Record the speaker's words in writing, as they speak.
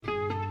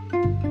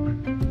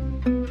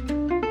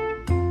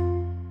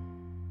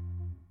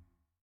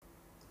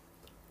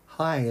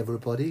Hi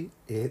everybody,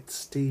 it's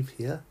Steve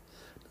here.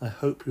 I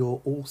hope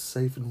you're all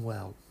safe and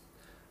well.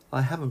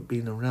 I haven't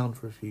been around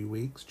for a few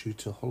weeks due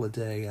to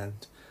holiday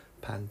and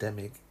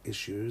pandemic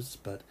issues,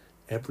 but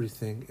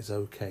everything is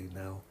okay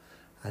now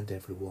and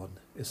everyone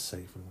is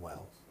safe and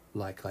well,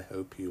 like I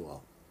hope you are.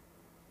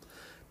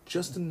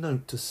 Just a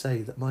note to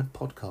say that my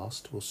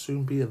podcast will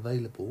soon be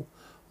available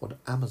on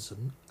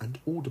Amazon and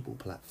Audible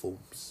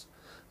platforms,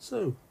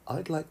 so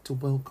I'd like to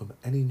welcome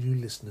any new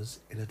listeners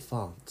in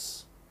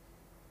advance.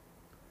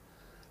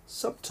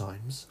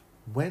 Sometimes,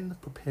 when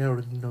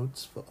preparing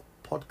notes for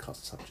a podcast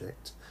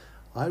subject,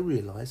 I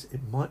realise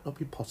it might not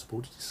be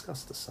possible to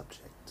discuss the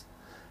subject,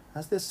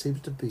 as there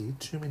seems to be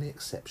too many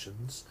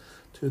exceptions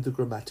to the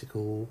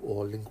grammatical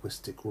or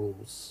linguistic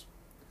rules.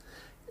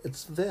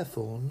 It's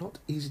therefore not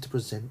easy to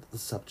present the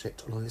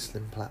subject on a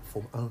listening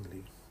platform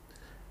only,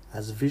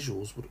 as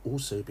visuals would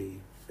also be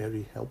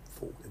very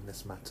helpful in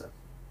this matter.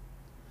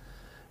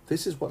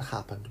 This is what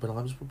happened when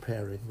I was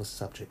preparing the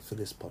subject for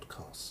this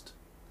podcast.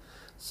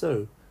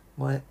 So,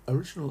 my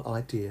original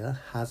idea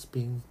has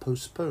been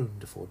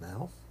postponed for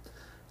now,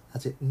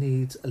 as it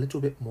needs a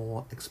little bit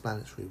more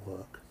explanatory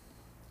work.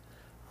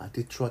 I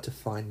did try to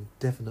find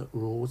definite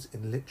rules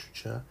in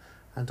literature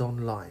and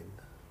online,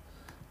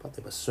 but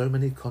there were so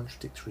many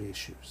contradictory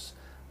issues,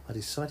 I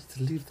decided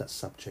to leave that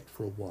subject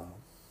for a while.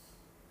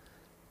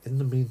 In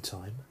the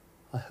meantime,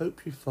 I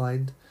hope you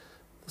find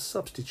the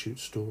substitute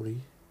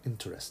story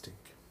interesting.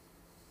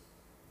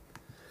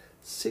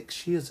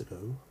 6 years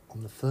ago,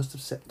 on the 1st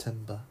of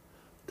September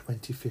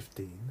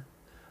 2015,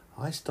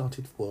 I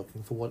started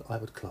working for what I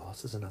would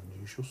class as an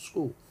unusual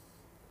school.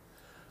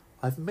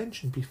 I've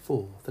mentioned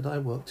before that I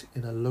worked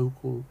in a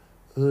local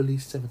early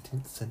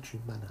 17th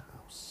century manor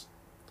house.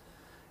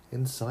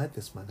 Inside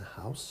this manor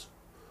house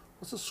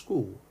was a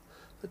school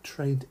that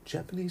trained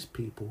Japanese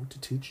people to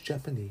teach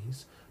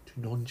Japanese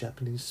to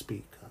non-Japanese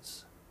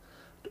speakers,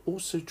 and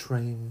also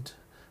trained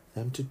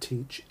them to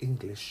teach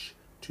English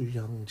to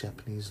young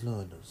Japanese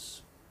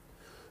learners,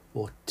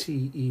 or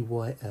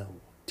TEYL,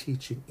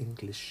 Teaching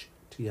English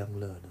to Young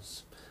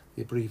Learners.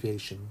 The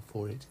abbreviation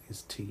for it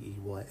is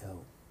TEYL.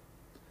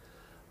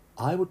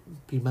 I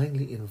would be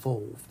mainly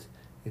involved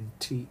in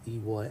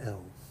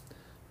TEYL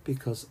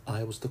because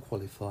I was the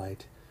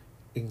qualified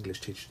English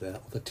teacher there,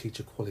 or the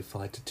teacher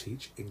qualified to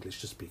teach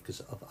English to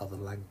speakers of other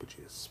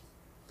languages.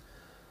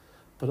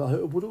 But I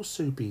would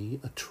also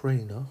be a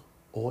trainer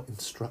or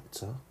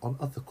instructor on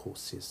other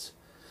courses,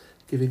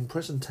 giving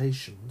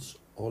presentations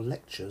or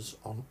lectures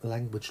on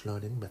language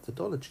learning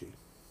methodology.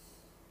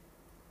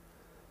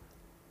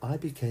 I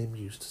became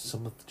used to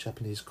some of the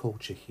Japanese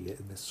culture here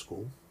in this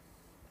school.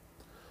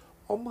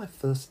 On my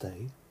first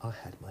day, I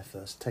had my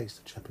first taste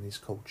of Japanese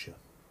culture.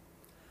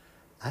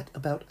 At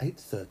about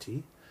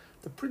 8:30,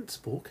 the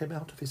principal came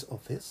out of his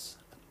office,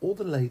 and all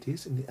the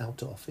ladies in the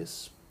outer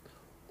office,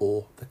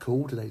 or the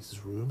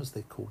coordinator's room as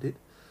they called it,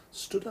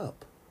 stood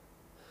up.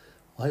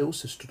 I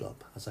also stood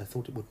up, as I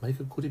thought it would make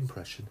a good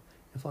impression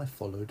if I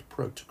followed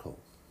protocol.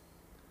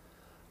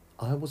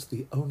 I was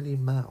the only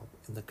male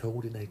in the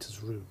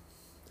coordinator's room,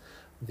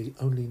 the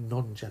only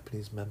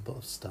non-Japanese member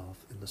of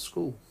staff in the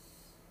school.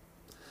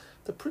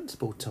 The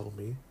principal told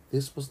me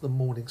this was the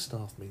morning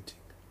staff meeting,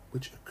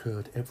 which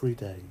occurred every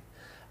day,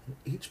 and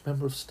each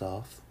member of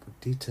staff would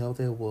detail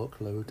their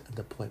workload and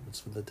appointments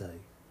for the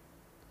day.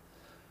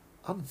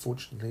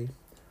 Unfortunately,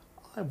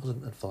 I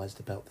wasn't advised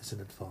about this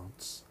in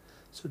advance,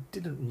 so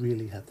didn't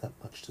really have that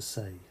much to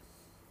say.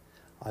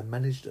 I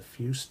managed a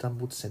few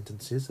stumbled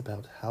sentences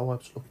about how I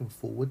was looking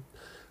forward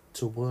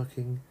to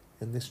working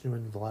in this new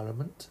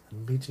environment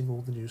and meeting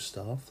all the new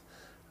staff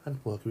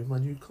and working with my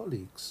new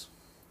colleagues.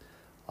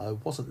 I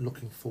wasn't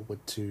looking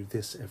forward to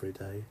this every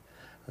day,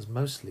 as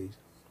mostly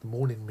the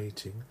morning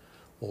meeting,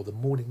 or the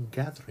morning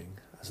gathering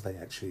as they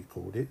actually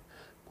called it,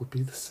 would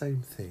be the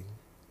same thing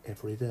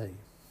every day.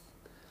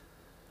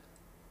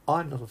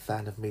 I'm not a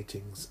fan of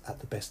meetings at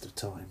the best of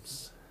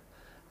times,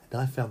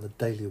 and I found the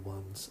daily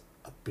ones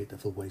a bit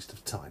of a waste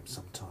of time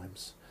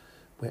sometimes,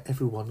 where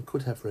everyone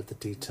could have read the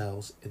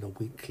details in a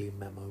weekly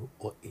memo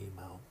or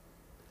email.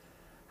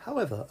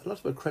 However, a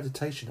lot of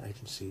accreditation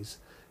agencies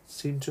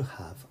seem to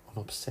have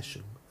an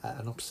obsession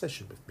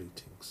with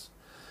meetings,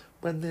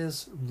 when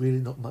there's really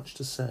not much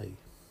to say.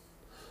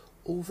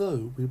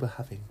 Although we were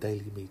having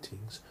daily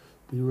meetings,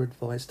 we were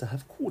advised to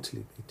have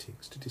quarterly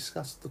meetings to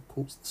discuss the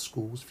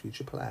school's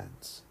future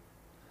plans.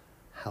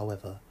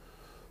 However,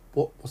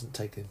 what wasn't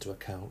taken into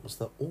account was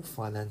that all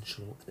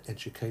financial and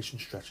education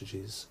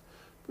strategies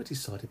were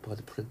decided by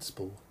the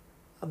principal,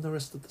 and the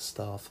rest of the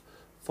staff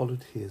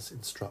followed his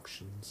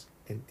instructions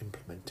in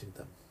implementing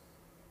them.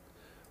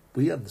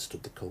 We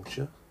understood the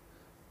culture.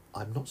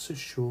 I'm not so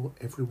sure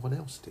everyone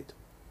else did.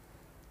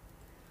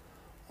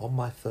 On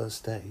my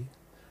first day,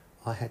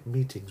 I had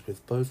meetings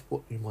with both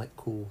what you might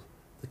call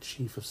the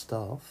Chief of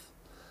Staff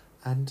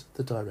and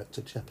the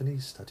Director of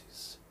Japanese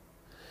Studies.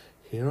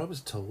 Here I was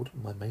told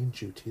my main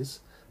duties,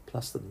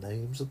 plus the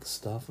names of the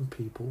staff and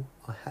people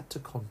I had to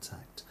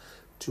contact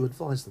to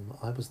advise them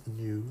that I was the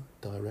new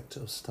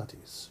Director of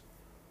Studies,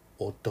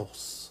 or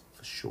DOS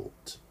for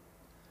short.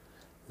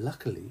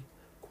 Luckily,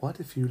 quite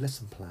a few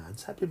lesson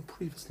plans had been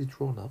previously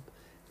drawn up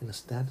in a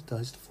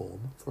standardised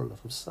form for a lot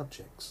of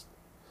subjects.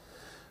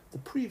 The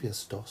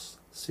previous DOS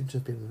seemed to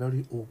have been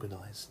very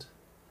organised.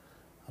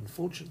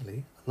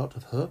 Unfortunately, a lot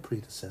of her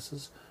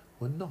predecessors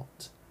were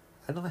not,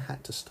 and I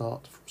had to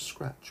start from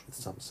scratch with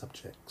some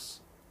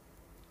subjects.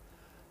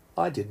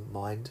 I didn't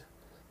mind,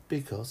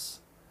 because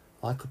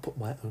I could put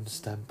my own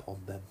stamp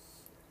on them.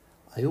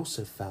 I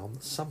also found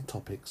that some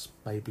topics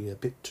may be a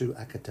bit too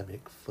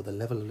academic for the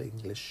level of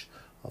English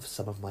of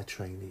some of my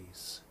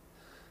trainees.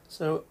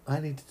 So I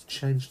needed to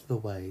change the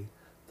way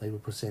they were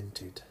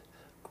presented,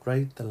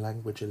 grade the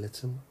language a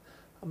little,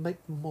 and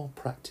make them more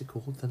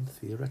practical than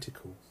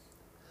theoretical.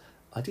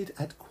 I did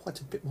add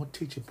quite a bit more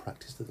teaching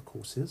practice to the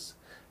courses,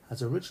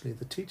 as originally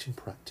the teaching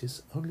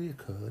practice only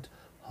occurred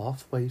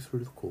halfway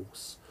through the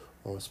course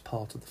or as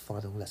part of the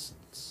final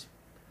lessons.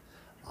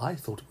 I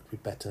thought it would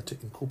be better to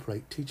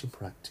incorporate teaching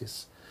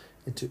practice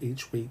into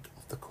each week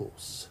of the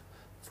course,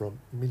 from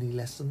mini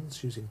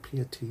lessons using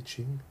peer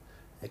teaching,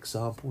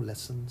 example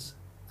lessons,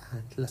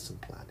 and lesson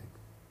planning.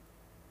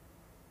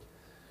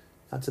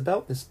 At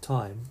about this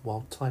time,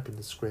 while typing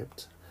the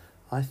script,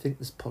 I think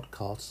this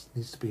podcast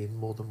needs to be in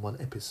more than one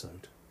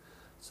episode,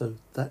 so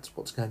that's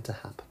what's going to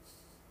happen.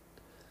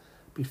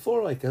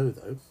 Before I go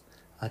though,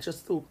 I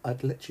just thought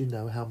I'd let you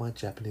know how my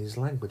Japanese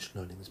language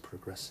learning is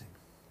progressing.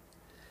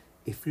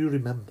 If you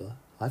remember,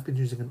 I've been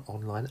using an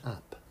online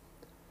app.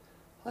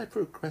 I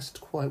progressed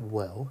quite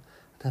well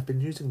and have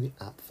been using the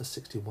app for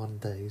 61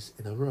 days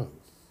in a row,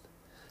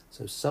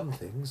 so some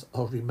things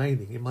are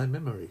remaining in my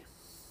memory.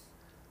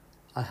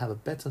 I have a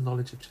better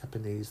knowledge of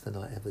Japanese than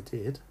I ever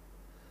did.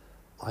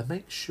 I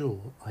make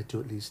sure I do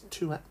at least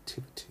 2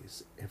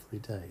 activities every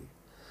day.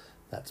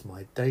 That's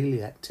my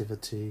daily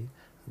activity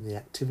and the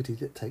activity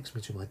that takes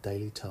me to my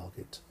daily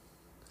target.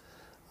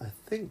 I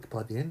think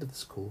by the end of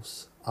this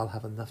course I'll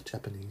have enough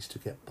Japanese to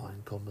get by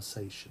in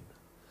conversation,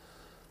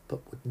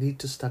 but would need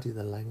to study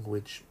the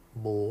language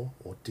more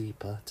or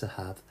deeper to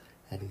have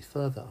any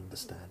further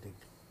understanding.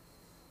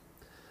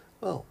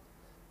 Well,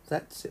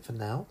 that's it for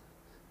now.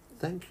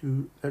 Thank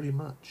you very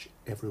much,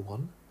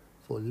 everyone,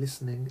 for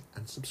listening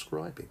and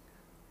subscribing.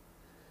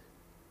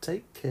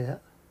 Take care,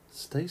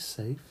 stay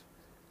safe,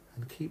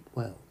 and keep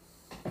well.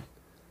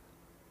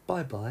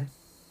 Bye-bye,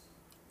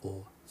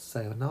 or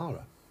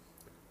sayonara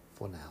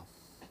for now.